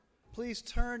Please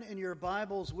turn in your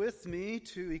Bibles with me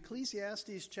to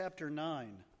Ecclesiastes chapter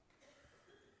 9.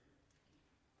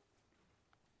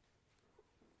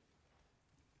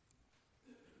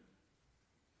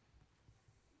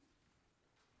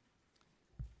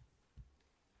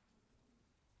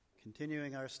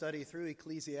 Continuing our study through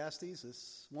Ecclesiastes,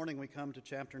 this morning we come to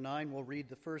chapter 9. We'll read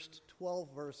the first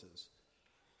 12 verses.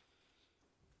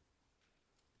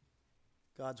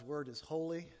 God's word is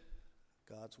holy,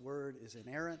 God's word is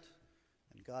inerrant,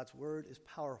 and God's word is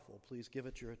powerful. Please give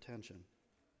it your attention.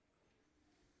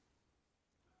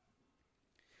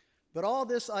 But all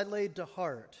this I laid to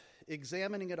heart,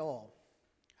 examining it all,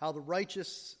 how the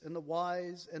righteous and the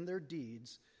wise and their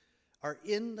deeds are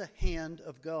in the hand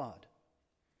of God.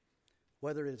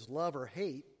 Whether it is love or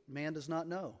hate, man does not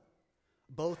know.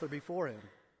 Both are before him.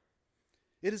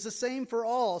 It is the same for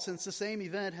all, since the same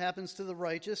event happens to the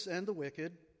righteous and the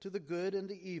wicked, to the good and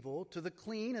the evil, to the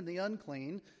clean and the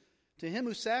unclean, to him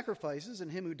who sacrifices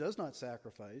and him who does not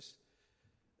sacrifice.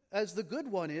 As the good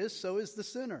one is, so is the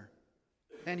sinner,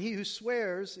 and he who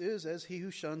swears is as he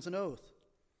who shuns an oath.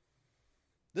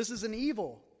 This is an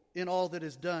evil in all that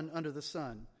is done under the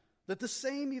sun, that the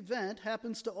same event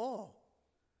happens to all.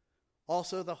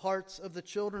 Also the hearts of the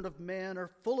children of man are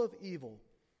full of evil,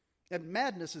 and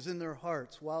madness is in their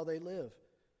hearts while they live,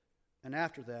 and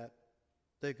after that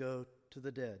they go to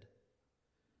the dead.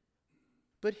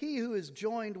 But he who is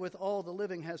joined with all the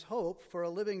living has hope, for a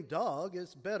living dog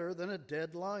is better than a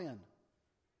dead lion.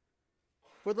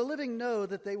 For the living know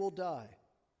that they will die,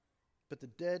 but the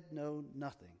dead know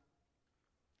nothing,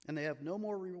 and they have no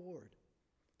more reward,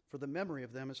 for the memory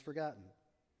of them is forgotten.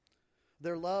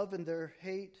 Their love and their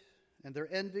hate and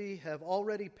their envy have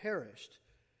already perished,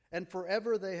 and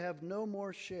forever they have no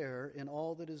more share in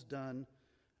all that is done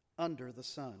under the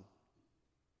sun.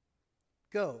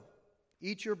 Go,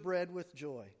 eat your bread with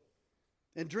joy,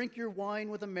 and drink your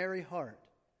wine with a merry heart,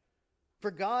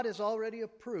 for God has already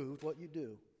approved what you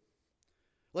do.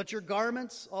 Let your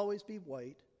garments always be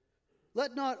white.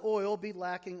 Let not oil be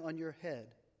lacking on your head.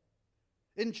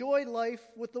 Enjoy life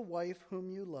with the wife whom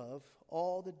you love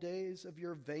all the days of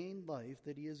your vain life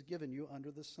that he has given you under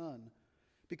the sun,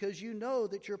 because you know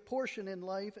that your portion in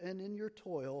life and in your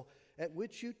toil, at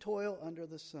which you toil under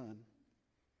the sun.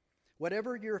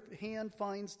 Whatever your hand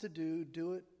finds to do,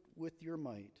 do it with your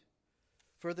might.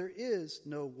 For there is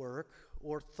no work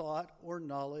or thought or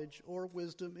knowledge or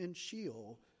wisdom in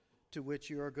Sheol to which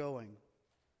you are going.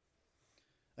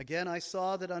 Again I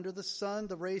saw that under the sun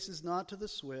the race is not to the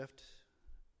swift,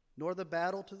 nor the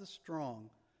battle to the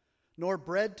strong, nor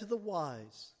bread to the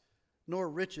wise, nor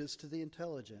riches to the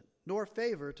intelligent, nor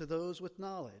favor to those with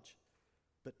knowledge,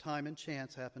 but time and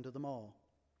chance happen to them all.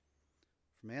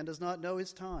 For man does not know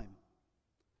his time.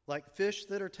 Like fish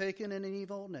that are taken in an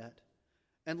evil net,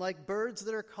 and like birds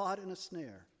that are caught in a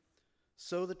snare,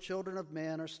 so the children of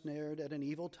man are snared at an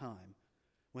evil time,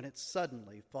 when it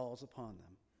suddenly falls upon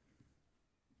them.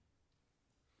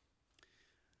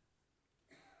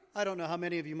 I don't know how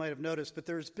many of you might have noticed, but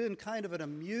there's been kind of an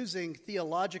amusing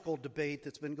theological debate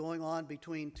that's been going on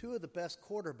between two of the best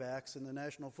quarterbacks in the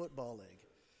National Football League.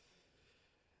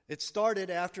 It started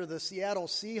after the Seattle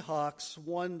Seahawks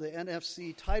won the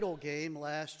NFC title game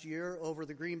last year over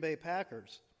the Green Bay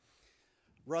Packers.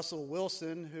 Russell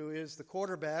Wilson, who is the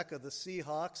quarterback of the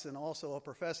Seahawks and also a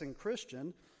professing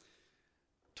Christian,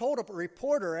 told a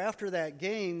reporter after that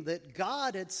game that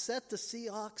God had set the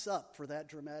Seahawks up for that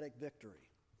dramatic victory.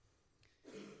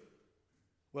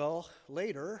 Well,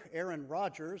 later, Aaron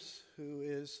Rodgers, who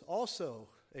is also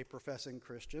a professing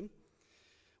Christian,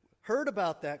 heard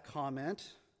about that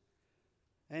comment,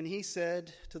 and he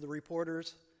said to the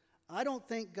reporters, "I don't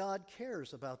think God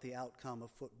cares about the outcome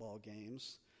of football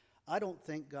games. I don't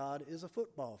think God is a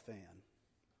football fan."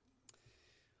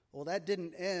 Well, that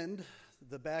didn't end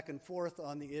the back and forth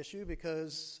on the issue,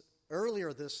 because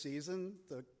earlier this season,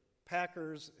 the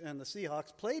Packers and the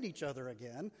Seahawks played each other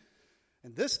again,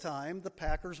 and this time the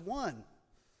Packers won.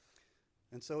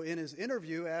 And so in his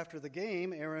interview after the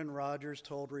game, Aaron Rodgers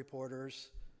told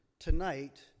reporters,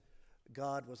 "Tonight,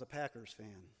 God was a Packers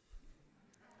fan."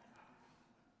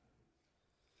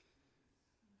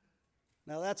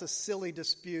 Now that's a silly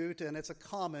dispute, and it's a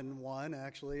common one,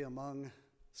 actually, among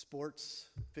sports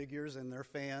figures and their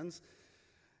fans.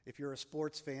 If you're a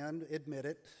sports fan, admit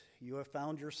it, you have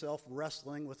found yourself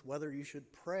wrestling with whether you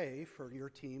should pray for your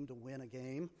team to win a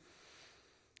game.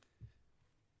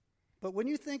 But when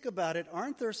you think about it,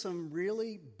 aren't there some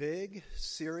really big,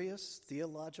 serious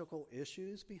theological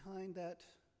issues behind that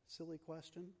silly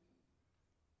question?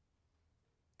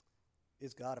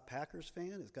 Is God a Packers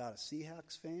fan? Is God a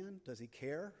Seahawks fan? Does he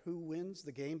care who wins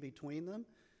the game between them?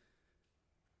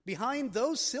 Behind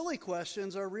those silly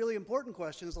questions are really important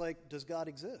questions like, does God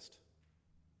exist?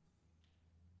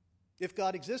 If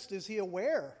God exists, is he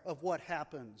aware of what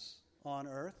happens on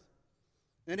earth?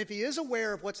 And if he is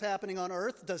aware of what's happening on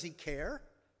earth, does he care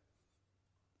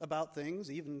about things,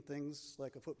 even things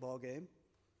like a football game?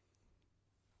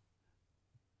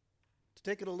 To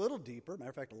take it a little deeper, matter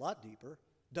of fact, a lot deeper,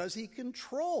 does he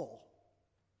control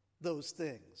those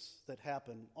things that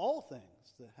happen, all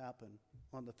things that happen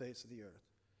on the face of the earth?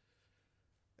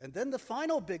 And then the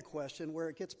final big question where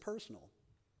it gets personal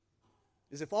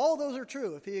is, if all those are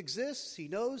true, if he exists, he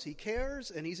knows, he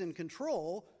cares, and he's in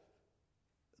control,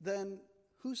 then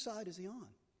whose side is he on?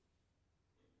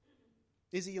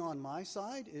 Is he on my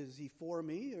side? Is he for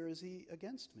me, or is he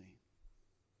against me?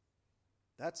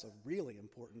 That's a really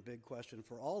important big question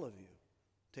for all of you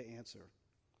to answer.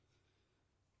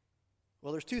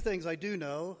 Well, there's two things I do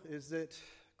know, is that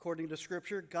according to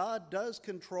Scripture, God does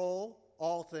control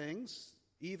all things,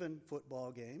 even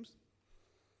football games.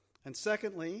 And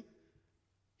secondly,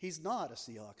 he's not a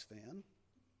Seahawks fan,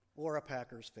 or a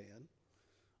Packers fan,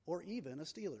 or even a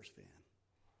Steelers fan.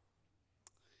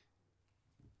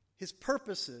 His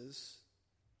purposes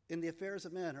in the affairs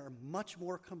of men are much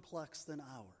more complex than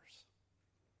ours.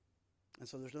 And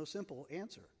so there's no simple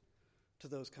answer to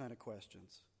those kind of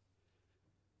questions.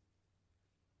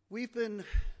 We've been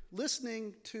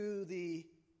listening to the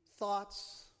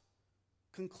thoughts,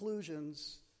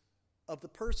 conclusions of the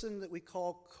person that we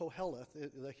call Koheleth,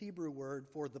 the Hebrew word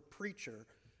for the preacher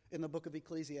in the book of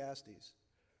Ecclesiastes.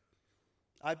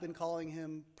 I've been calling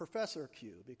him Professor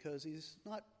Q because he's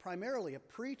not primarily a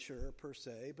preacher per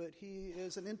se, but he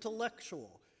is an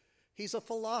intellectual. He's a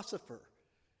philosopher.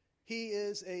 He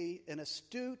is an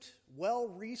astute,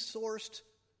 well-resourced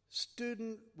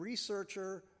student,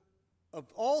 researcher of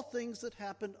all things that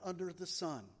happen under the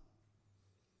sun.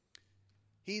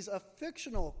 He's a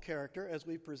fictional character, as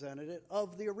we presented it,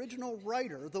 of the original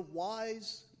writer, the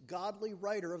wise, godly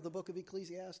writer of the book of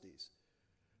Ecclesiastes.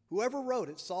 Whoever wrote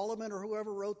it, Solomon or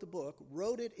whoever wrote the book,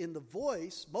 wrote it in the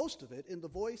voice, most of it, in the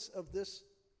voice of this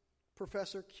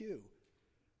Professor Q,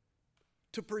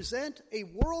 to present a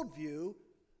worldview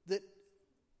that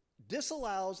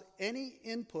disallows any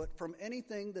input from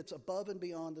anything that's above and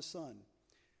beyond the sun.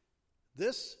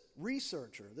 This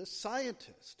researcher, this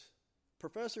scientist,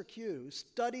 Professor Q,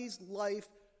 studies life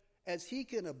as he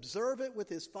can observe it with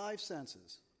his five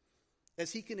senses,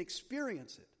 as he can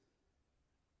experience it.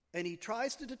 And he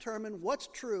tries to determine what's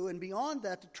true, and beyond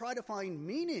that, to try to find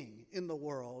meaning in the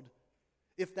world,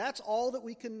 if that's all that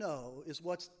we can know is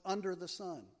what's under the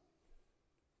sun.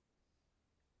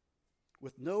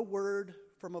 With no word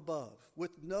from above,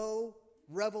 with no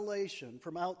revelation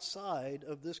from outside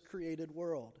of this created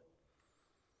world.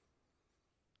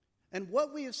 And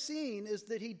what we have seen is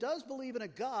that he does believe in a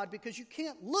God, because you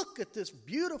can't look at this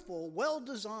beautiful,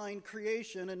 well-designed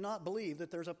creation and not believe that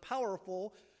there's a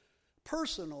powerful,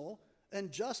 personal,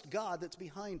 and just God that's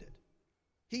behind it.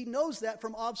 He knows that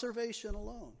from observation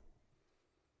alone.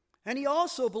 And he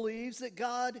also believes that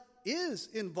God is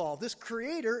involved. This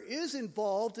creator is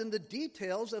involved in the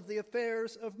details of the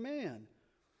affairs of man.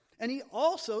 And he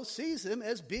also sees him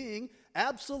as being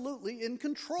absolutely in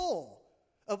control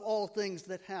of all things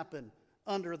that happen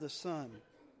under the sun.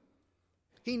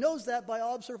 He knows that by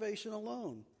observation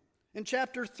alone. In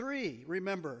chapter 3,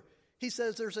 remember, he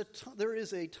says there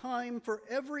is a time for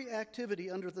every activity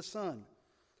under the sun.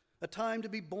 A time to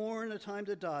be born, a time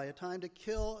to die, a time to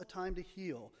kill, a time to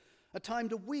heal, a time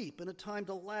to weep, and a time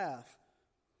to laugh.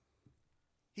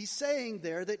 He's saying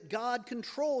there that God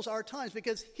controls our times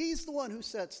because he's the one who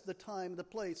sets the time, the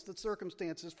place, the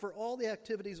circumstances for all the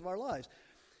activities of our lives.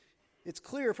 It's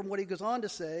clear from what he goes on to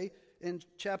say in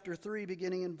chapter 3,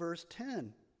 beginning in verse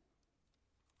 10.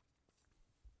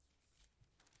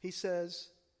 He says,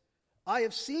 I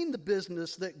have seen the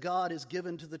business that God has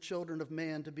given to the children of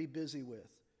man to be busy with.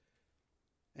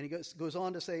 And he goes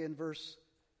on to say in verse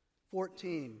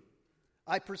 14,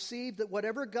 I perceive that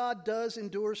whatever God does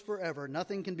endures forever.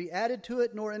 Nothing can be added to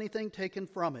it, nor anything taken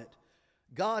from it.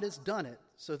 God has done it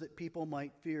so that people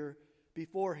might fear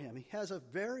before him. He has a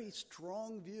very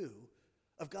strong view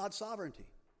of God's sovereignty,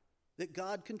 that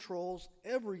God controls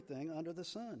everything under the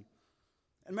sun.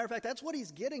 As a matter of fact, that's what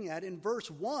he's getting at in verse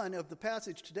 1 of the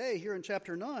passage today, here in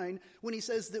chapter 9, when he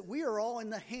says that we are all in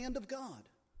the hand of God.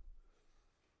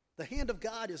 The hand of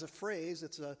God is a phrase,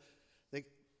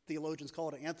 theologians call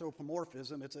it an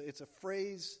anthropomorphism. It's a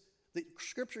phrase that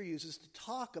Scripture uses to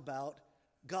talk about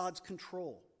God's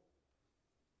control.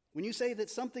 When you say that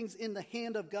something's in the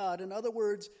hand of God, in other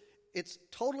words, it's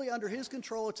totally under his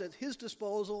control, it's at his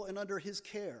disposal, and under his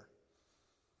care.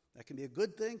 That can be a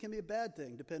good thing, can be a bad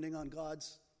thing, depending on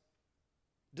God's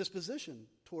disposition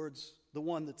towards the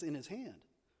one that's in his hand.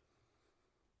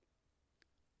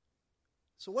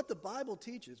 So what the Bible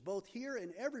teaches, both here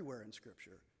and everywhere in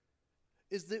Scripture,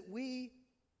 is that we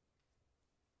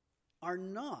are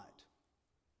not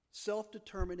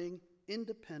self-determining,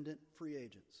 independent free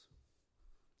agents.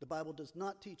 The Bible does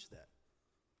not teach that.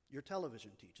 Your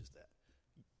television teaches that.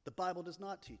 The Bible does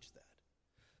not teach that.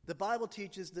 The Bible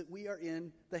teaches that we are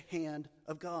in the hand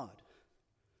of God.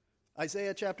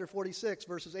 Isaiah chapter 46,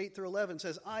 verses 8 through 11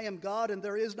 says, I am God and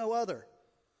there is no other,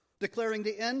 declaring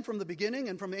the end from the beginning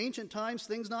and from ancient times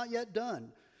things not yet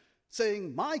done,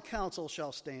 saying, my counsel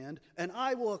shall stand, and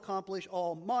I will accomplish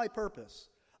all my purpose.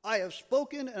 I have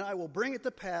spoken, and I will bring it to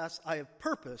pass. I have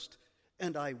purposed,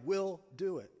 and I will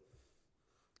do it.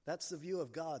 That's the view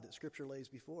of God that Scripture lays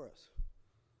before us.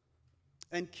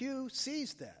 And Q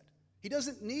sees that. He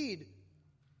doesn't need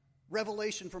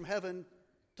revelation from heaven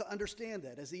to understand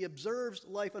that. As he observes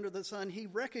life under the sun, he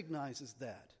recognizes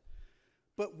that.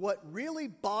 But what really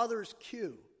bothers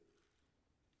Q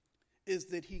is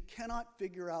that he cannot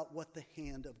figure out what the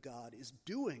hand of God is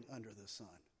doing under the sun.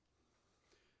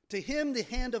 To him, the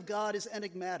hand of God is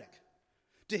enigmatic.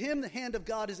 To him, the hand of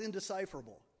God is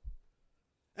indecipherable.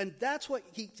 And that's what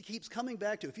he keeps coming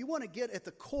back to. If you want to get at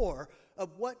the core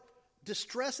of what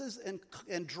distresses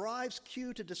and drives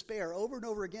Q to despair over and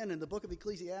over again in the book of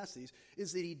Ecclesiastes,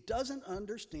 is that he doesn't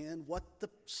understand what the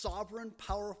sovereign,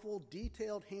 powerful,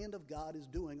 detailed hand of God is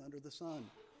doing under the sun.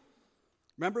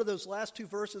 Remember those last two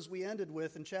verses we ended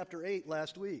with in chapter 8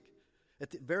 last week?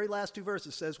 At the very last two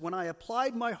verses says, when I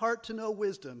applied my heart to know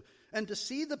wisdom and to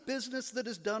see the business that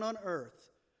is done on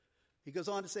earth. He goes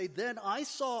on to say, then I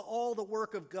saw all the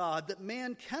work of God, that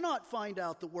man cannot find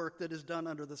out the work that is done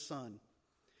under the sun.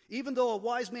 Even though a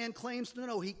wise man claims to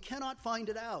know, he cannot find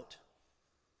it out.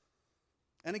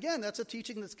 And again, that's a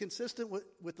teaching that's consistent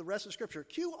with the rest of Scripture.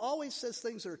 Q always says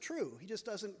things that are true. He just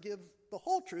doesn't give the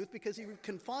whole truth because he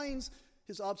confines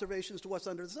his observations to what's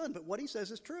under the sun. But what he says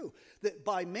is true, that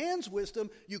by man's wisdom,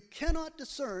 you cannot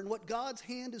discern what God's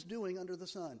hand is doing under the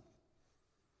sun.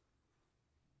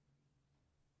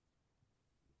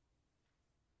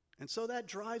 And so that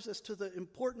drives us to the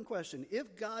important question.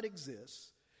 If God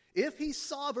exists, if he's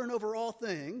sovereign over all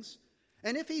things,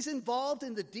 and if he's involved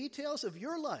in the details of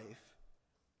your life,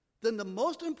 then the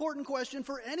most important question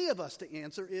for any of us to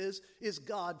answer is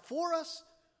God for us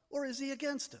or is he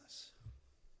against us?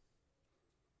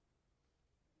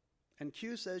 And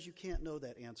Q says you can't know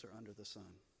that answer under the sun.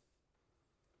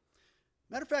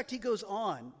 Matter of fact, he goes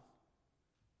on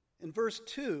in verse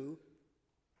 2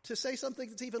 to say something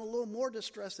that's even a little more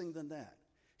distressing than that.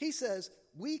 He says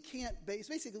we can't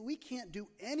do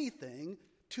anything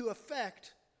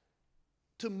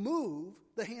to move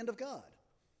the hand of God.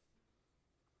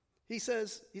 He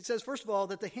says, first of all,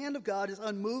 that the hand of God is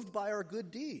unmoved by our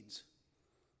good deeds.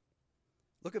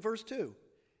 Look at verse 2.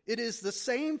 It is the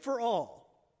same for all.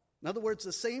 In other words,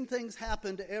 the same things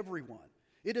happen to everyone.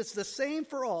 It is the same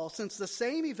for all, since the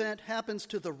same event happens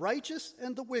to the righteous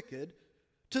and the wicked,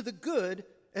 to the good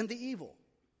and the evil.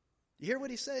 You hear what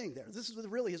he's saying there? This is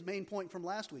really his main point from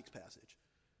last week's passage.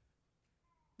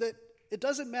 That it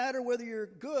doesn't matter whether you're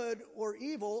good or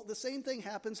evil, the same thing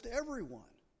happens to everyone.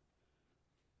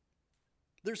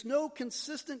 There's no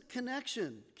consistent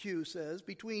connection, Q says,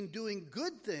 between doing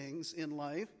good things in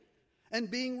life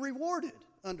and being rewarded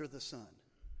under the sun.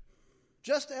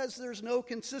 Just as there's no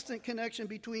consistent connection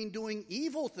between doing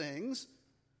evil things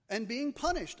and being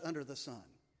punished under the sun.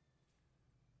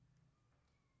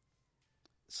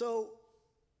 So,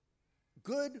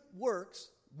 good works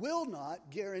will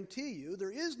not guarantee you.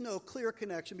 There is no clear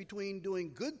connection between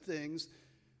doing good things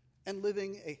and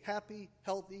living a happy,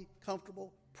 healthy,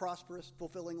 comfortable, prosperous,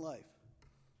 fulfilling life.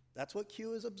 That's what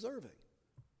Q is observing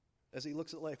as he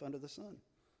looks at life under the sun.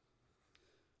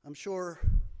 I'm sure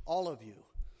all of you,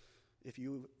 if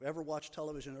you ever watch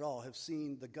television at all, have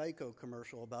seen the Geico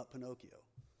commercial about Pinocchio,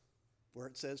 where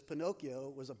it says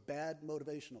Pinocchio was a bad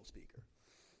motivational speaker.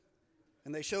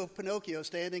 And they show Pinocchio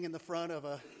standing in the front of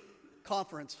a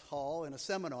conference hall in a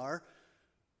seminar,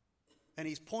 and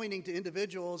he's pointing to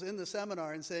individuals in the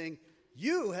seminar and saying,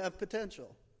 you have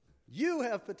potential. You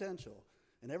have potential.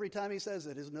 And every time he says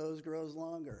it, his nose grows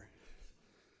longer.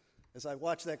 As I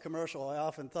watched that commercial, I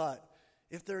often thought,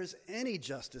 if there is any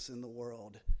justice in the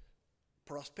world,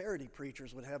 prosperity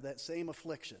preachers would have that same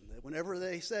affliction, that whenever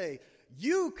they say,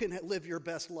 you can live your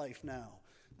best life now,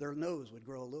 their nose would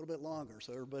grow a little bit longer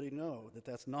so everybody know that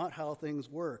that's not how things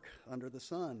work under the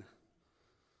sun.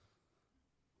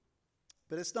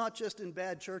 But it's not just in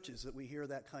bad churches that we hear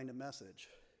that kind of message.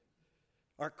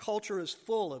 Our culture is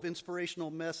full of inspirational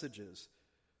messages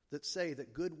that say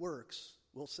that good works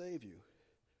will save you.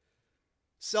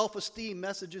 Self-esteem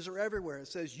messages are everywhere. It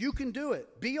says, you can do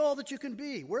it. Be all that you can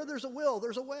be. Where there's a will,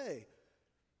 there's a way.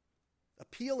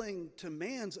 Appealing to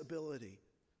man's ability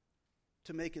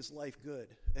to make his life good.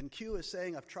 And Q is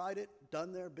saying, I've tried it,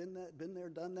 done there, been there,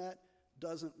 done that.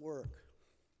 Doesn't work.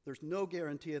 There's no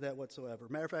guarantee of that whatsoever.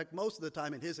 Matter of fact, most of the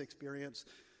time in his experience,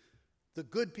 the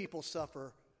good people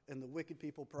suffer and the wicked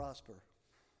people prosper.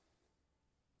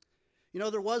 You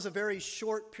know, there was a very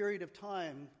short period of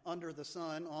time under the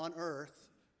sun on earth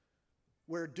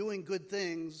where doing good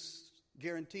things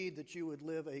guaranteed that you would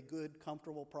live a good,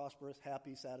 comfortable, prosperous,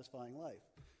 happy, satisfying life.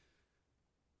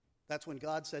 That's when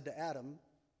God said to Adam,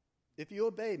 if you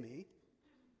obey me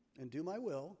and do my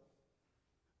will,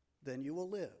 then you will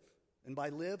live. And by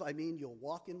live, I mean you'll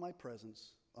walk in my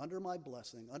presence, under my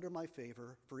blessing, under my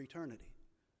favor for eternity.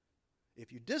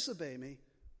 If you disobey me,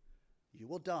 you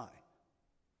will die,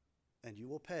 and you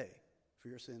will pay for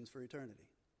your sins for eternity.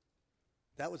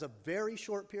 That was a very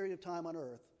short period of time on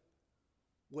earth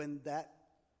when that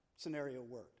scenario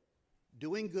worked.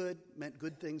 Doing good meant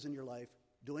good things in your life.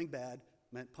 Doing bad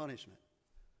meant punishment.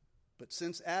 But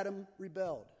since Adam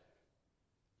rebelled,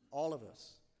 all of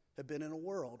us have been in a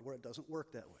world where it doesn't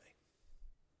work that way.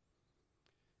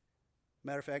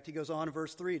 Matter of fact, he goes on in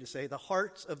verse 3 to say, the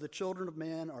hearts of the children of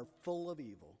man are full of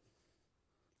evil.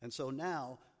 And so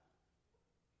now,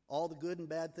 all the good and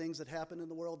bad things that happen in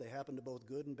the world, they happen to both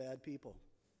good and bad people.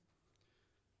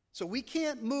 So we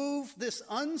can't move this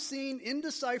unseen,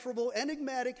 indecipherable,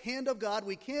 enigmatic hand of God.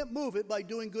 We can't move it by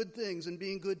doing good things and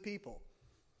being good people.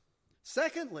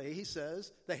 Secondly, he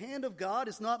says, the hand of God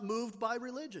is not moved by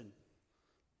religion.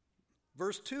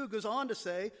 Verse 2 goes on to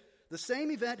say, the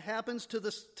same event happens to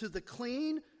the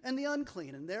clean and the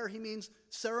unclean. And there he means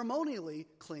ceremonially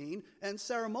clean and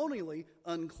ceremonially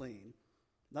unclean.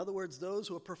 In other words, those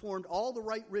who have performed all the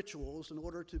right rituals in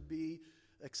order to be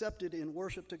accepted in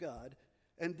worship to God.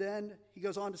 And then he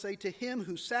goes on to say, to him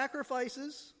who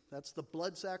sacrifices, that's the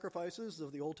blood sacrifices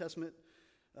of the Old Testament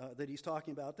that he's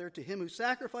talking about there, to him who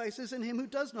sacrifices and him who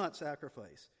does not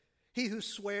sacrifice. He who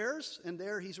swears, and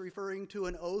there he's referring to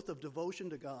an oath of devotion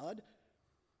to God,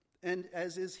 and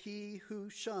as is he who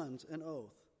shuns an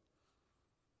oath.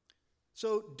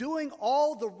 So doing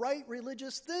all the right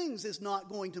religious things is not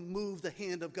going to move the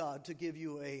hand of God to give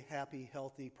you a happy,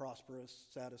 healthy, prosperous,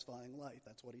 satisfying life.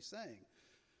 That's what he's saying.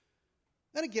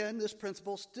 And again, this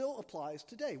principle still applies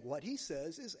today. What he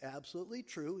says is absolutely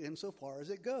true insofar as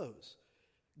it goes.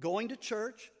 Going to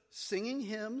church, singing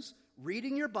hymns,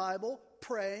 reading your Bible,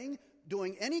 praying,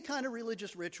 doing any kind of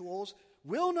religious rituals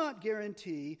will not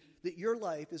guarantee that your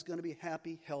life is going to be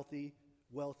happy, healthy,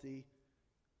 wealthy,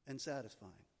 and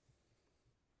satisfying.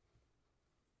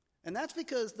 And that's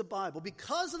because the Bible,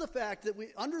 because of the fact that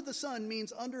under the sun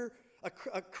means under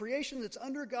a creation that's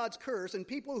under God's curse, and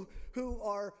people who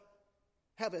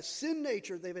have a sin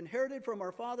nature they've inherited from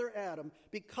our father Adam,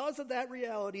 because of that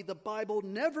reality, the Bible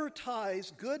never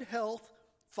ties good health,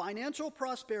 financial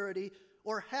prosperity,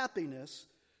 or happiness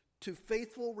to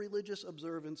faithful religious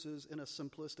observances in a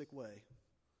simplistic way.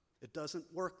 It doesn't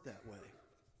work that way.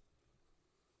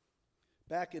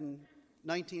 Back in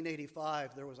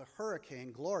 1985, there was a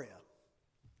hurricane, Gloria.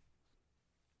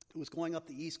 It was going up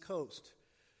the East Coast.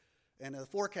 And the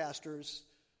forecasters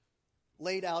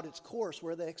laid out its course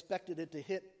where they expected it to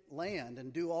hit land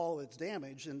and do all its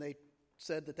damage, and they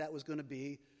said that that was going to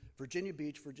be Virginia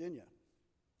Beach, Virginia.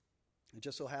 It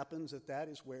just so happens that that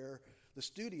is where the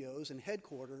studios and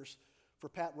headquarters for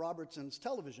Pat Robertson's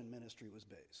television ministry was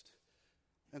based.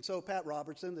 And so Pat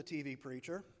Robertson, the TV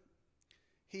preacher,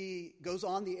 he goes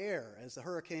on the air as the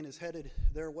hurricane is headed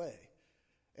their way.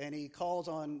 And he calls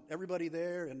on everybody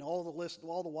there and all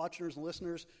the watchers and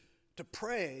listeners to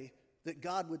pray that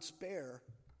God would spare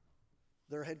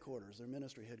their headquarters, their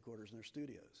ministry headquarters, and their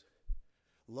studios.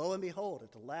 Lo and behold,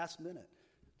 at the last minute,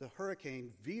 the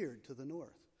hurricane veered to the north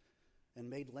and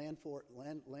made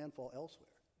landfall elsewhere.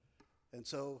 And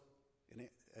so,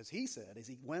 as he said, as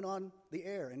he went on the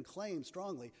air and claimed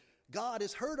strongly, God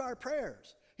has heard our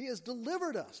prayers. He has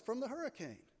delivered us from the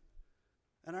hurricane.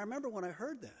 And I remember when I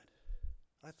heard that,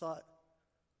 I thought,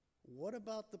 what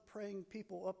about the praying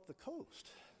people up the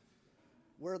coast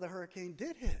where the hurricane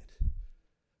did hit?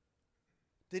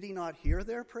 Did he not hear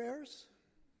their prayers?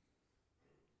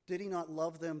 Did he not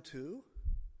love them too?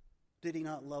 Did he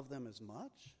not love them as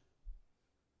much?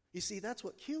 You see, that's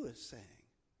what Q is saying.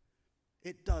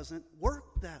 It doesn't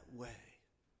work that way.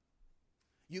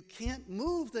 You can't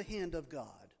move the hand of God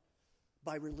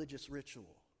by religious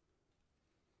ritual.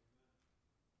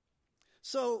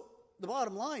 So the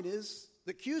bottom line is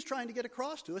that Q is trying to get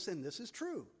across to us, and this is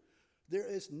true. There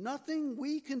is nothing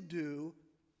we can do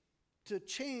to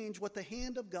change what the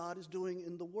hand of God is doing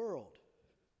in the world.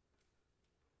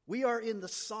 We are in the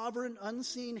sovereign,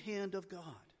 unseen hand of God,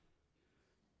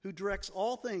 who directs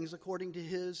all things according to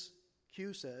his,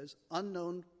 Q says,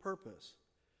 unknown purpose.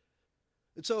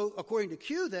 And so, according to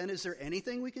Q, then, is there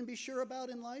anything we can be sure about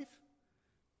in life?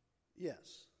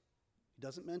 Yes. He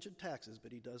doesn't mention taxes,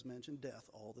 but he does mention death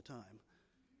all the time.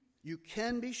 You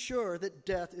can be sure that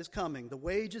death is coming. The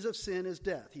wages of sin is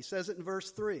death. He says it in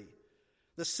verse 3.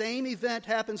 The same event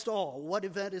happens to all. What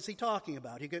event is he talking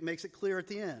about? He makes it clear at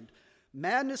the end.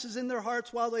 Madness is in their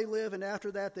hearts while they live, and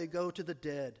after that they go to the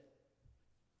dead.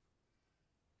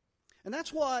 And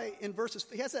that's why in verses,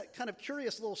 he has that kind of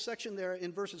curious little section there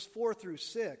in verses 4 through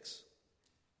 6,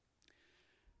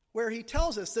 where he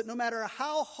tells us that no matter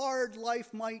how hard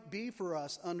life might be for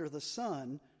us under the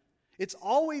sun, it's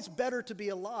always better to be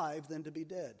alive than to be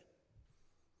dead.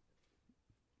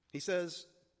 He says,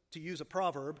 to use a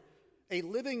proverb, a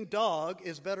living dog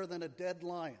is better than a dead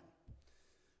lion.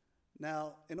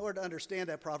 Now, in order to understand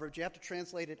that proverb, you have to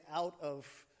translate it out of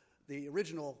the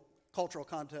original cultural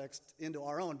context into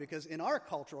our own, because in our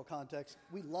cultural context,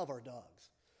 we love our dogs.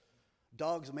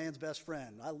 Dog's a man's best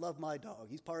friend. I love my dog.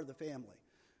 He's part of the family.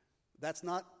 That's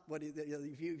not what,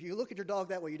 if you look at your dog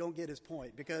that way, you don't get his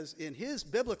point, because in his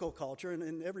biblical culture, and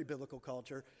in every biblical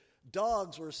culture,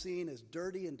 dogs were seen as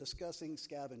dirty and disgusting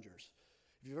scavengers.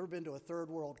 If you've ever been to a third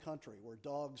world country where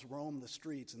dogs roam the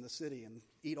streets in the city and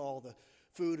eat all the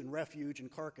food and refuge and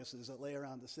carcasses that lay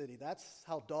around the city, that's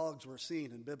how dogs were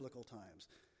seen in biblical times.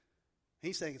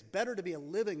 He's saying it's better to be a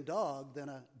living dog than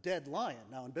a dead lion.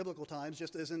 Now, in biblical times,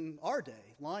 just as in our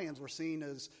day, lions were seen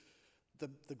as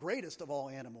the greatest of all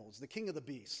animals, the king of the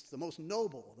beasts, the most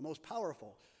noble, the most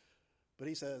powerful. But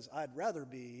he says, I'd rather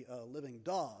be a living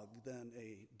dog than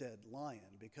a dead lion,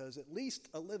 because at least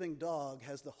a living dog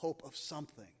has the hope of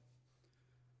something.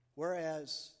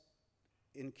 Whereas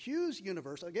in Q's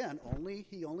universe, again,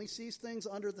 he only sees things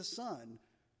under the sun.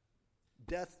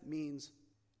 Death means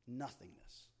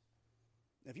nothingness.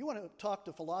 If you want to talk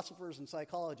to philosophers and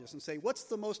psychologists and say, what's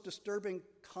the most disturbing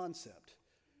concept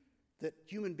that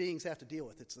human beings have to deal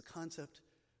with? It's the concept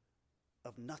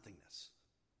of nothingness,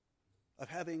 of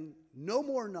having no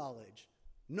more knowledge,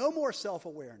 no more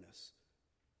self-awareness,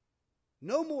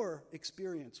 no more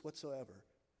experience whatsoever.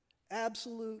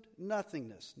 Absolute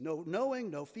nothingness. No knowing,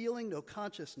 no feeling, no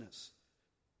consciousness.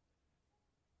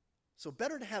 So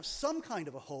better to have some kind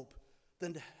of a hope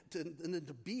than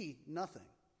to be nothing,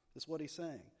 is what he's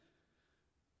saying.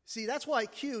 See, that's why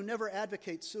Q never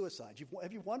advocates suicide.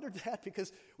 Have you wondered that?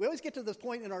 Because we always get to this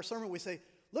point in our sermon, we say,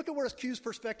 look at where Q's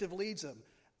perspective leads him.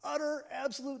 Utter,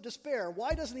 absolute despair.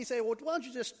 Why doesn't he say, well, why don't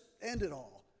you just end it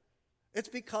all? It's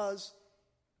because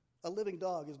a living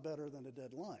dog is better than a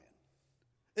dead lion.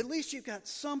 At least you've got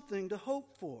something to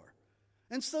hope for.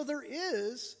 And so there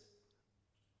is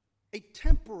a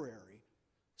temporary,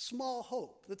 small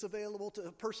hope that's available to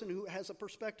a person who has a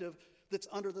perspective that's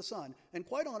under the sun. And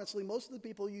quite honestly, most of the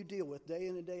people you deal with day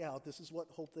in and day out, this is what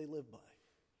hope they live by.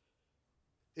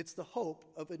 It's the hope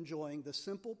of enjoying the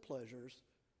simple pleasures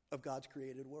of God's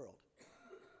created world.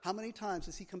 How many times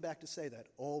does he come back to say that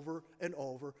over and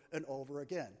over and over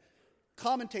again?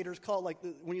 Commentators call,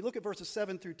 when you look at verses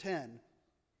 7 through 10,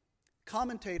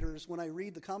 commentators, when I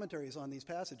read the commentaries on these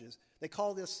passages, they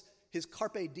call this his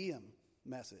carpe diem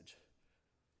message.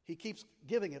 He keeps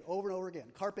giving it over and over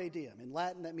again. Carpe diem. In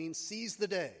Latin, that means seize the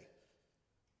day.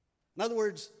 In other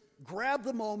words, grab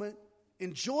the moment,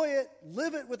 enjoy it,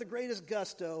 live it with the greatest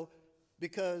gusto,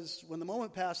 because when the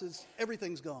moment passes,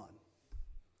 everything's gone.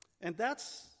 And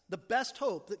that's the best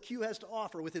hope that Q has to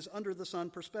offer with his under-the-sun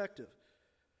perspective.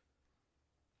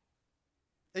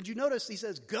 And you notice he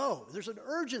says, go. There's an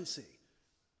urgency.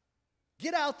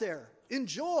 Get out there.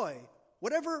 Enjoy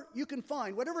whatever you can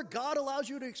find, whatever God allows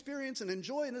you to experience and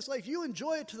enjoy in this life. You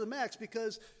enjoy it to the max,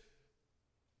 because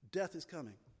death is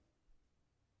coming.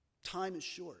 Time is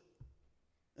short.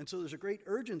 And so there's a great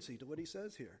urgency to what he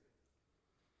says here.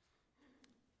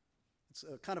 It's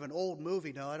kind of an old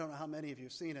movie now. I don't know how many of you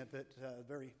have seen it, but a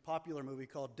very popular movie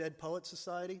called Dead Poets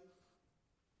Society.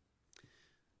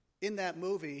 In that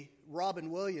movie,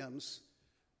 Robin Williams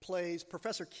plays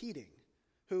Professor Keating,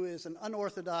 who is an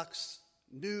unorthodox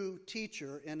new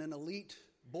teacher in an elite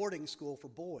boarding school for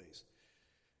boys.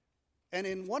 And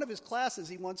in one of his classes,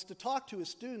 he wants to talk to his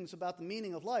students about the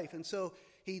meaning of life. And so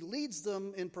he leads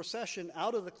them in procession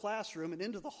out of the classroom and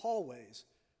into the hallways.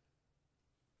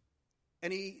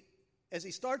 And as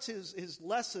he starts his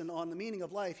lesson on the meaning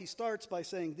of life, he starts by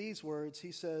saying these words.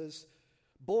 He says,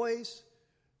 "Boys,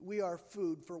 we are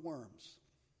food for worms.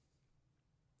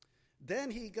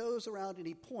 Then he goes around and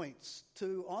he points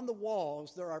to, on the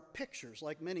walls, there are pictures,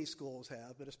 like many schools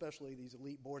have, but especially these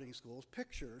elite boarding schools,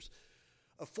 pictures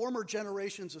of former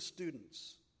generations of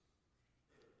students.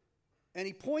 And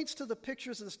he points to the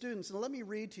pictures of the students, and let me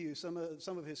read to you some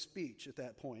of his speech at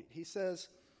that point. He says,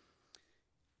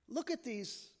 "Look at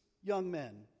these young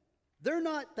men. They're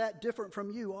not that different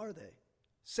from you, are they?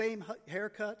 Same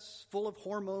haircuts, full of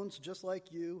hormones just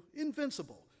like you,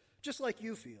 invincible, just like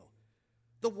you feel.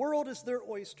 The world is their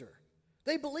oyster.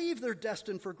 They believe they're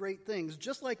destined for great things,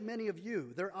 just like many of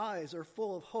you. Their eyes are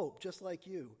full of hope, just like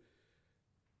you.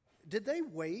 Did they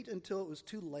wait until it was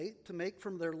too late to make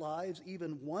from their lives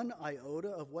even one iota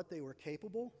of what they were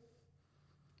capable?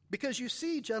 Because you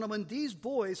see, gentlemen, these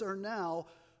boys are now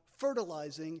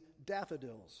fertilizing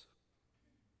daffodils.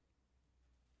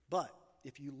 But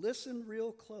if you listen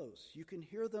real close, you can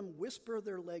hear them whisper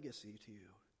their legacy to you.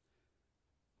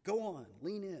 Go on,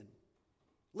 lean in.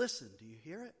 Listen, do you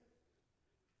hear it?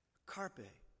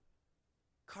 Carpe,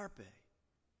 carpe,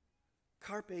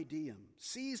 carpe diem.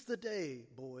 Seize the day,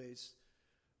 boys.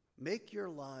 Make your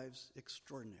lives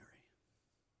extraordinary."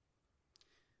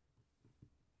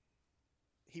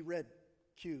 He read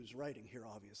Q's writing here,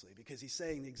 obviously, because he's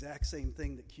saying the exact same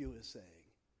thing that Q is saying.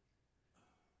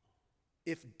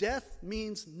 If death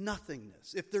means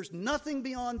nothingness, if there's nothing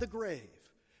beyond the grave,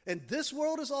 and this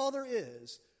world is all there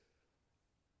is,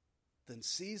 then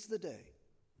seize the day.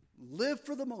 Live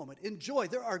for the moment. Enjoy.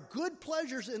 There are good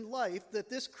pleasures in life that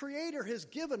this Creator has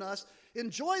given us.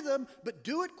 Enjoy them, but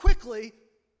do it quickly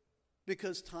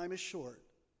because time is short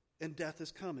and death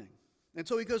is coming. And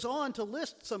so he goes on to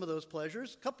list some of those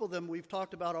pleasures. A couple of them we've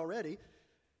talked about already.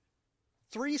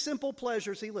 3 simple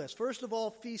pleasures he lists. First of all,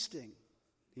 feasting.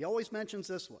 He always mentions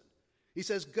this one. He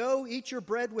says, "Go, eat your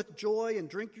bread with joy and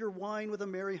drink your wine with a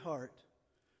merry heart."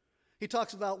 He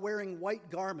talks about wearing white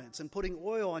garments and putting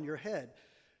oil on your head.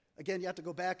 Again, you have to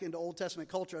go back into Old Testament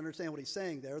culture to understand what he's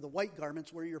saying there. The white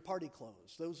garments were your party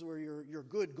clothes. Those were your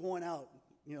good going out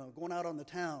on the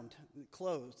town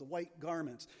clothes, the white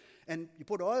garments. And you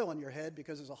put oil on your head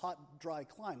because it's a hot, dry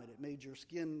climate. It made your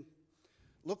skin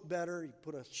look better. You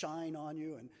put a shine on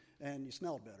you, and you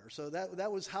smelled better. So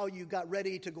that was how you got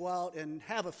ready to go out and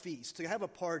have a feast, to have a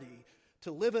party,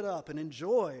 to live it up and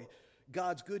enjoy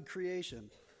God's good creation.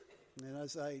 And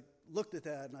as I looked at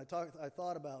that and I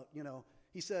thought about,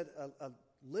 he said a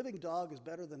living dog is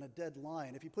better than a dead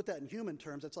lion. If you put that in human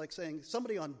terms, it's like saying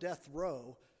somebody on death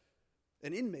row,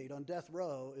 an inmate on death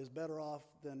row, is better off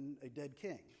than a dead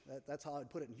king. That's how I'd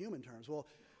put it in human terms. Well,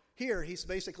 here he's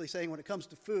basically saying when it comes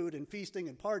to food and feasting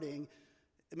and partying,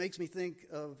 it makes me think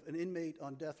of an inmate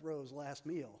on death row's last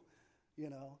meal. You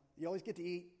always get to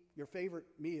eat your favorite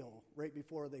meal right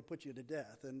before they put you to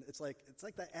death. And it's like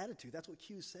that attitude. That's what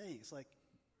Q's saying. It's like,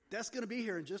 death's going to be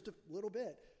here in just a little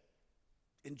bit.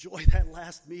 Enjoy that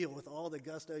last meal with all the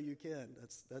gusto you can.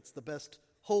 That's the best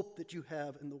hope that you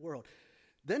have in the world.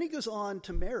 Then he goes on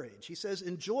to marriage. He says,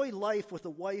 enjoy life with a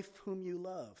wife whom you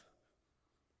love.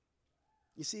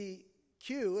 You see,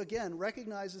 Q, again,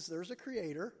 recognizes there's a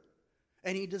creator,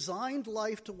 and he designed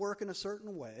life to work in a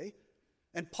certain way.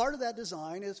 And part of that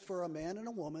design is for a man and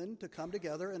a woman to come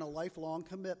together in a lifelong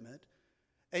commitment.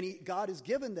 And God has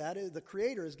given that, the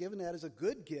Creator has given that as a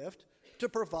good gift to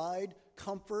provide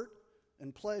comfort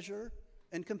and pleasure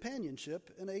and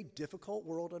companionship in a difficult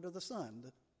world under the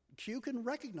sun. Q can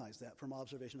recognize that from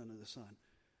observation under the sun.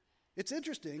 It's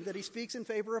interesting that he speaks in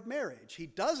favor of marriage. He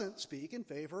doesn't speak in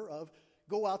favor of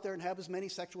go out there and have as many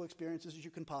sexual experiences as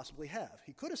you can possibly have.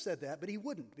 He could have said that, but he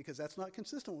wouldn't, because that's not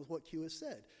consistent with what Q has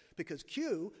said. Because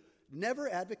Q never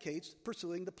advocates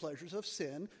pursuing the pleasures of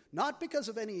sin, not because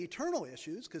of any eternal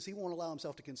issues, because he won't allow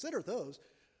himself to consider those,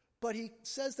 but he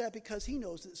says that because he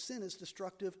knows that sin is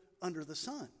destructive under the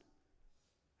sun.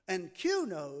 And Q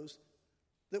knows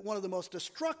that one of the most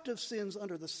destructive sins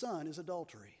under the sun is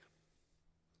adultery.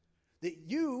 That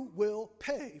you will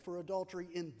pay for adultery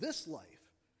in this life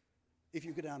if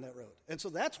you go down that road. And so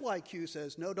that's why Q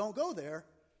says, no, don't go there.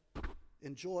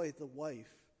 Enjoy the wife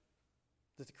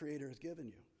that the Creator has given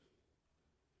you.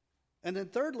 And then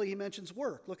thirdly, he mentions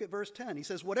work. Look at verse 10. He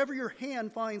says, whatever your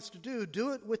hand finds to do,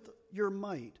 do it with your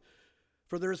might.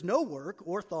 For there is no work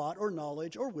or thought or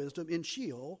knowledge or wisdom in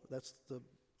Sheol, that's the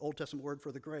Old Testament word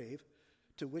for the grave,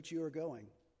 to which you are going.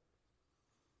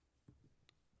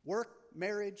 Work,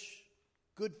 marriage,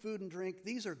 good food and drink,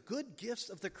 these are good gifts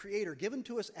of the Creator given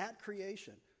to us at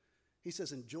creation. He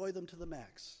says, enjoy them to the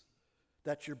max.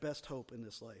 That's your best hope in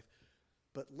this life.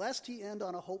 But lest he end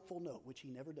on a hopeful note, which he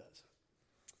never does,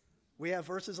 we have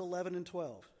verses 11 and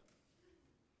 12.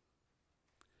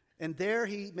 And there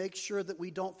he makes sure that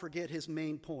we don't forget his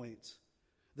main points.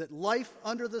 that life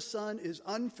under the sun is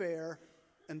unfair,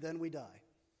 and then we die.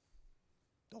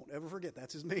 Don't ever forget,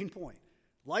 that's his main point.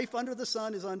 Life under the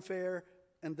sun is unfair,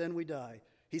 and then we die.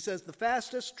 He says the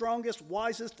fastest, strongest,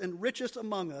 wisest, and richest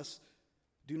among us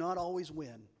do not always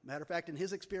win. Matter of fact, in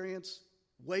his experience,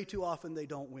 way too often they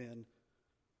don't win.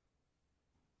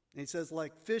 And he says,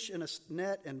 like fish in a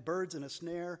net and birds in a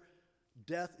snare,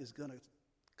 death is going to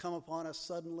come upon us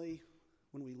suddenly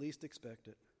when we least expect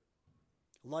it.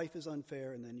 Life is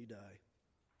unfair, and then you die.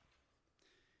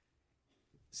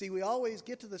 See, we always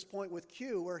get to this point with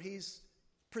Q where he's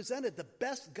presented the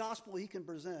best gospel he can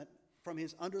present from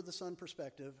his under-the-sun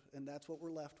perspective, and that's what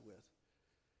we're left with.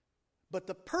 But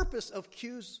the purpose of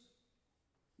Q's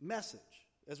message,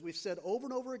 as we've said over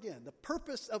and over again, the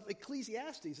purpose of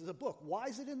Ecclesiastes is a book. Why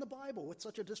is it in the Bible with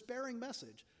such a despairing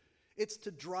message? It's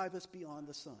to drive us beyond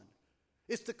the sun.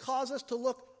 It's to cause us to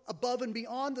look above and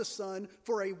beyond the sun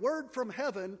for a word from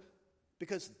heaven,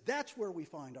 because that's where we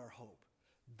find our hope.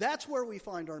 That's where we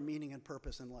find our meaning and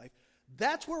purpose in life.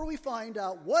 That's where we find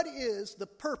out what is the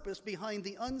purpose behind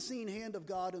the unseen hand of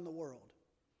God in the world.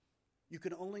 You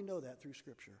can only know that through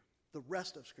Scripture, the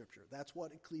rest of Scripture. That's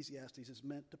what Ecclesiastes is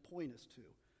meant to point us to.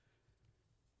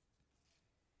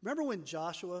 Remember when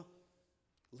Joshua,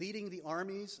 leading the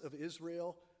armies of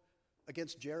Israel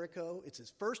against Jericho, it's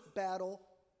his first battle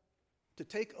to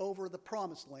take over the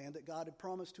promised land that God had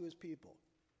promised to his people.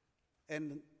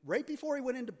 And right before he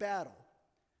went into battle,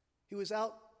 he was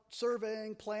out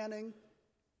surveying, planning,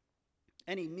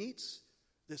 and he meets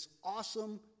this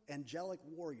awesome angelic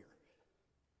warrior.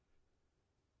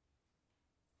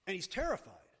 And he's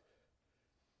terrified.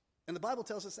 And the Bible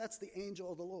tells us that's the angel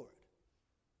of the Lord.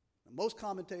 Now, most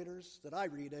commentators that I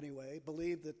read anyway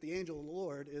believe that the angel of the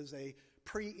Lord is a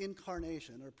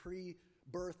pre-incarnation or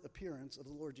pre-birth appearance of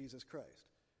the Lord Jesus Christ.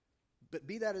 But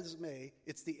be that as it may,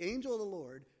 it's the angel of the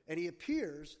Lord, and he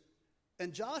appears,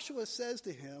 and Joshua says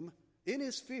to him, in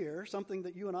his fear, something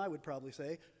that you and I would probably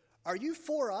say, are you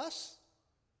for us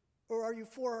or are you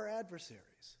for our adversaries?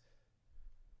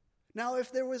 Now,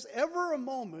 if there was ever a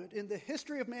moment in the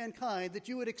history of mankind that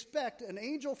you would expect an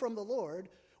angel from the Lord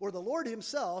or the Lord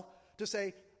himself to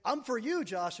say, I'm for you,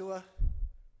 Joshua.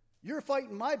 You're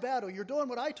fighting my battle. You're doing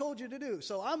what I told you to do,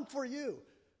 so I'm for you.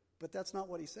 But that's not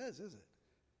what he says, is it?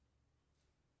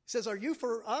 He says, are you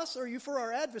for us or are you for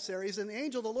our adversaries? And the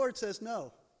angel of the Lord says,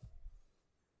 no.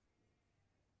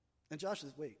 And Joshua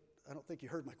says, wait, I don't think you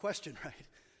heard my question right.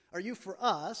 Are you for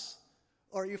us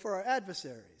or are you for our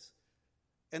adversaries?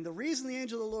 And the reason the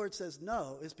angel of the Lord says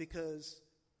no is because,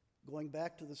 going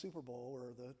back to the Super Bowl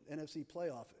or the NFC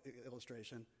playoff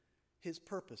illustration, his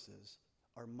purposes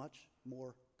are much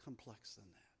more complex than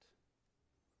that.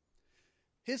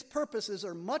 His purposes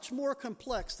are much more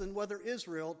complex than whether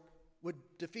Israel would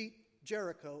defeat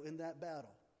Jericho in that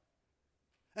battle.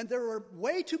 And there were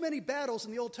way too many battles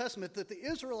in the Old Testament that the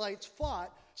Israelites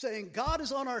fought saying, God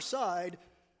is on our side,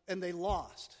 and they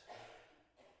lost.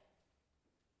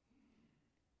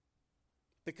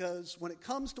 Because when it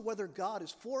comes to whether God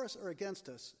is for us or against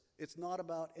us, it's not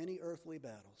about any earthly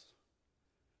battles.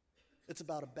 It's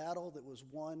about a battle that was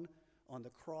won on the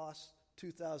cross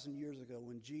 2,000 years ago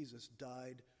when Jesus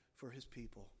died for his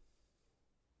people.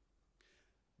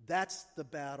 That's the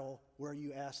battle where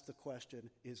you ask the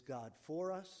question, is God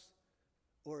for us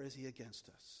or is he against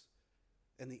us?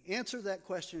 And the answer to that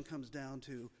question comes down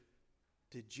to,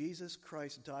 did Jesus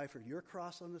Christ die for your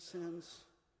cross on the sins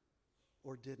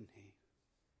or didn't he?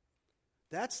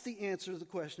 That's the answer to the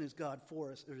question, is God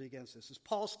for us or against us? As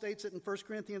Paul states it in 1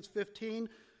 Corinthians 15,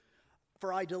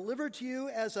 for I delivered to you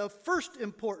as of first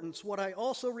importance what I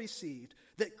also received,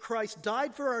 that Christ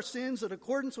died for our sins in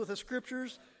accordance with the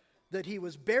Scriptures, that he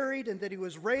was buried, and that he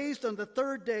was raised on the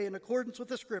third day in accordance with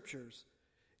the Scriptures.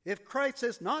 If Christ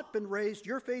has not been raised,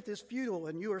 your faith is futile,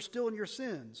 and you are still in your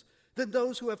sins. Then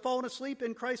those who have fallen asleep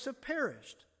in Christ have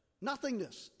perished.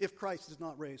 Nothingness, if Christ is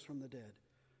not raised from the dead.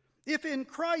 If in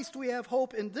Christ we have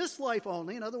hope in this life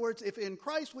only, in other words, if in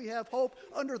Christ we have hope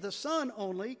under the sun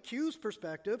only, Q's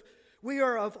perspective, we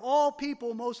are of all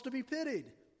people most to be pitied.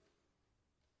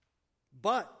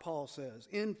 But, Paul says,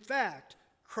 in fact,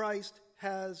 Christ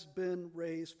has been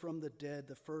raised from the dead,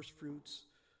 the first fruits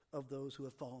of those who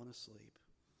have fallen asleep.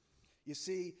 You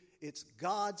see, it's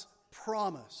God's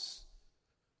promise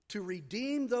to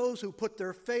redeem those who put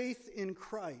their faith in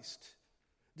Christ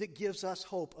that gives us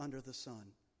hope under the sun.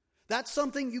 That's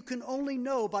something you can only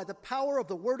know by the power of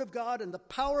the Word of God and the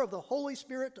power of the Holy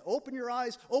Spirit to open your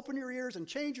eyes, open your ears, and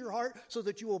change your heart so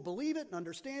that you will believe it and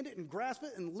understand it and grasp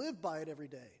it and live by it every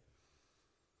day.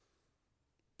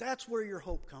 That's where your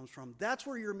hope comes from. That's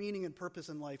where your meaning and purpose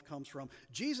in life comes from.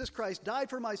 Jesus Christ died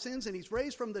for my sins and he's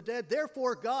raised from the dead.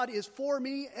 Therefore, God is for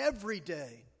me every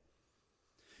day.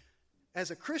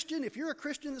 As a Christian, if you're a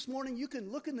Christian this morning, you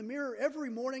can look in the mirror every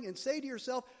morning and say to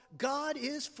yourself, God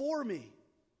is for me.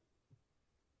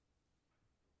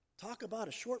 Talk about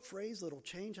a short phrase that'll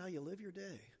change how you live your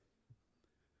day.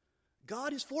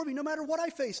 God is for me no matter what I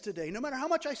face today, no matter how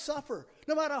much I suffer,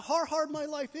 no matter how hard my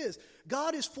life is.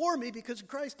 God is for me because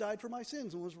Christ died for my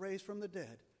sins and was raised from the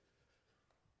dead.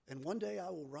 And one day I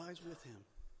will rise with him.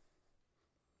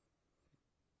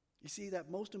 You see,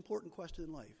 that most important question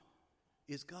in life,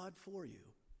 is God for you,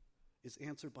 is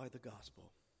answered by the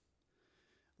gospel.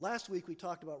 Last week we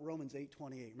talked about Romans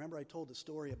 8:28. Remember I told the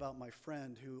story about my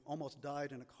friend who almost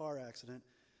died in a car accident,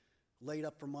 laid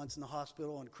up for months in the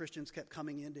hospital, and Christians kept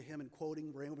coming into him and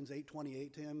quoting Romans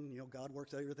 8:28 to him. God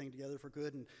works everything together for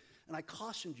good. And I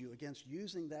cautioned you against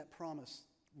using that promise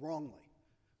wrongly,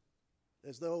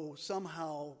 as though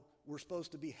somehow we're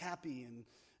supposed to be happy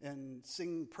and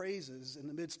sing praises in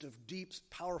the midst of deep,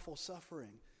 powerful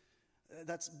suffering.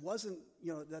 That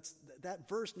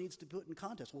verse needs to be put in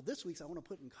context. Well, this week's I want to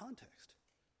put in context.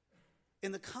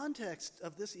 In the context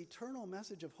of this eternal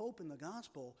message of hope in the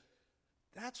gospel,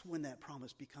 that's when that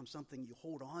promise becomes something you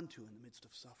hold on to in the midst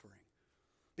of suffering.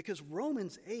 Because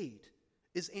Romans 8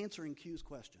 is answering Q's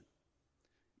question.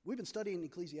 We've been studying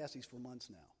Ecclesiastes for months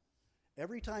now.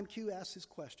 Every time Q asks his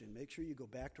question, make sure you go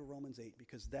back to Romans 8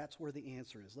 because that's where the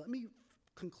answer is. Let me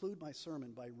conclude my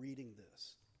sermon by reading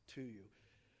this to you.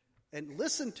 And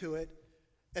listen to it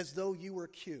as though you were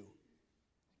Q.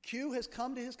 Q has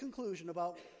come to his conclusion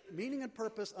about meaning and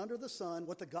purpose under the sun,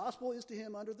 what the gospel is to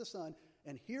him under the sun,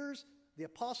 and here's the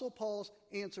Apostle Paul's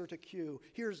answer to Q.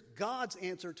 Here's God's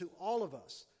answer to all of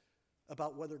us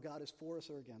about whether God is for us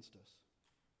or against us.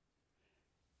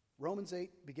 Romans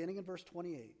 8, beginning in verse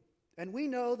 28. And we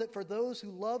know that for those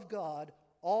who love God,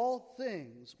 all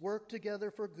things work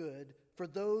together for good, for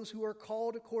those who are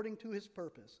called according to his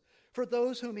purpose. For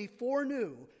those whom he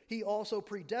foreknew, he also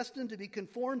predestined to be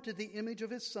conformed to the image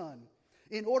of his Son,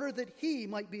 in order that he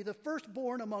might be the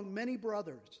firstborn among many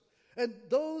brothers. And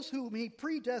those whom he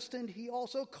predestined, he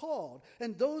also called.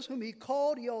 And those whom he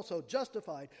called, he also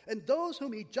justified. And those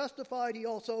whom he justified, he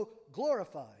also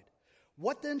glorified.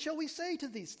 What then shall we say to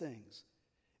these things?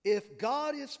 If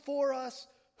God is for us,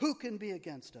 who can be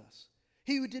against us?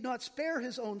 He who did not spare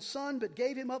his own Son, but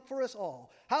gave him up for us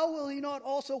all, how will he not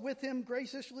also with him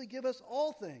graciously give us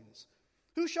all things?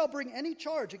 Who shall bring any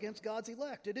charge against God's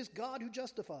elect? It is God who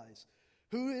justifies.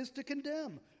 Who is to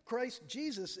condemn? Christ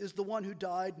Jesus is the one who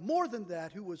died, more than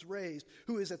that, who was raised,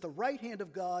 who is at the right hand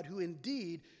of God, who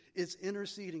indeed is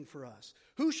interceding for us.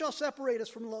 Who shall separate us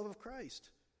from the love of Christ?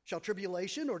 Shall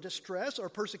tribulation or distress or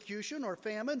persecution or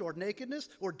famine or nakedness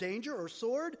or danger or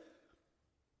sword?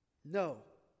 No.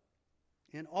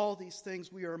 In all these things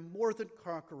we are more than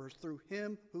conquerors through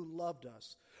him who loved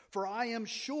us. For I am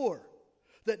sure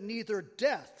that neither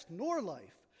death nor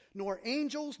life, nor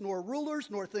angels, nor rulers,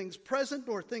 nor things present,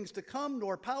 nor things to come,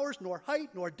 nor powers, nor height,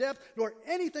 nor depth, nor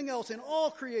anything else in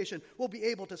all creation will be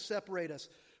able to separate us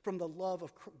from the love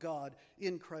of God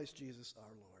in Christ Jesus our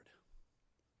Lord.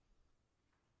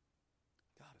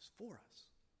 God is for us.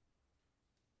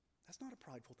 That's not a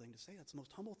prideful thing to say. That's the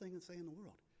most humble thing to say in the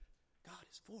world. God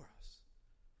is for us.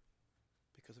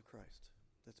 Because of Christ.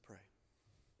 Let's pray.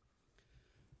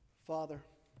 Father,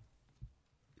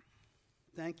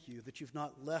 thank you that you've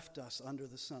not left us under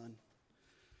the sun.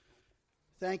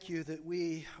 Thank you that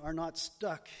we are not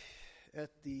stuck at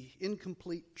the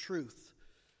incomplete truth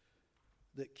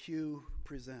that Q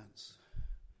presents.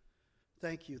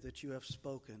 Thank you that you have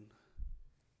spoken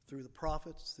through the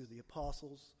prophets, through the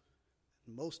apostles,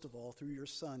 and most of all through your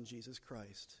Son, Jesus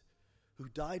Christ, who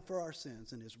died for our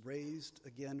sins and is raised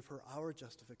again for our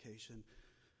justification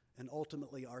and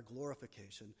ultimately our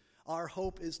glorification. Our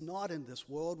hope is not in this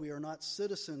world. We are not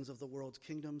citizens of the world's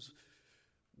kingdoms.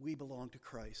 We belong to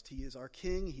Christ. He is our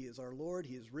King. He is our Lord.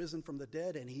 He is risen from the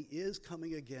dead, and he is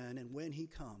coming again. And when he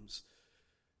comes,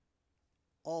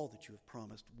 all that you have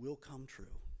promised will come true.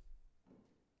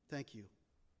 Thank you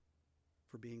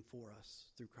for being for us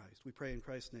through Christ. We pray in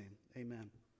Christ's name. Amen.